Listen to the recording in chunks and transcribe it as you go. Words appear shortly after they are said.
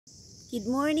Good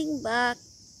morning, Buck.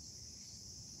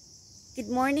 Good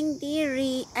morning,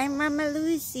 dearie. I'm Mama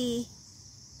Lucy,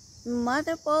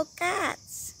 mother of all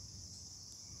cats.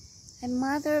 I'm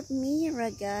mother of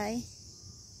Mira, guy.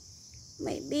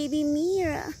 My baby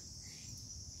Mira.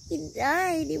 He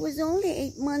died. He was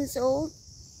only 8 months old.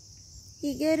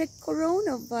 He got a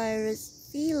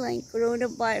coronavirus, feline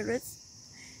coronavirus,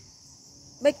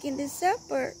 back in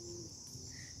December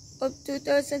of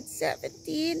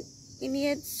 2017 when he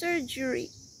had surgery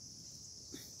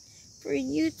for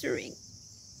neutering.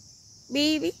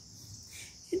 Baby,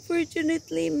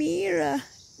 unfortunately, Mira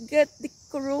got the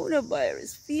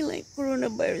coronavirus, feline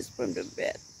coronavirus from the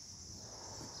vet.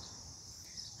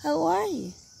 How are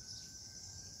you?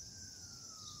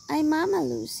 I'm Mama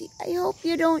Lucy. I hope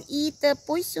you don't eat the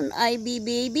poison ivy,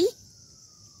 baby.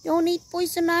 Don't eat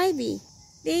poison ivy.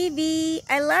 Baby,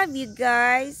 I love you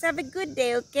guys. Have a good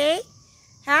day, okay?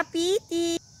 Happy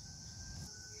eating.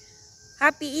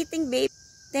 Happy eating, baby.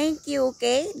 Thank you,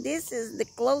 okay? This is the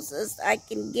closest I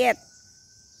can get.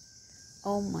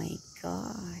 Oh my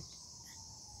God.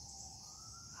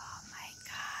 Oh my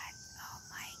God. Oh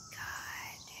my God.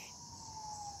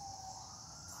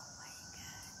 Oh my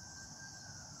God.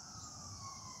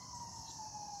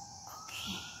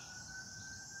 Okay.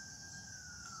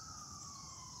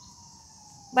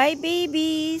 Bye,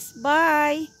 babies.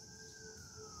 Bye.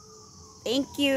 Thank you.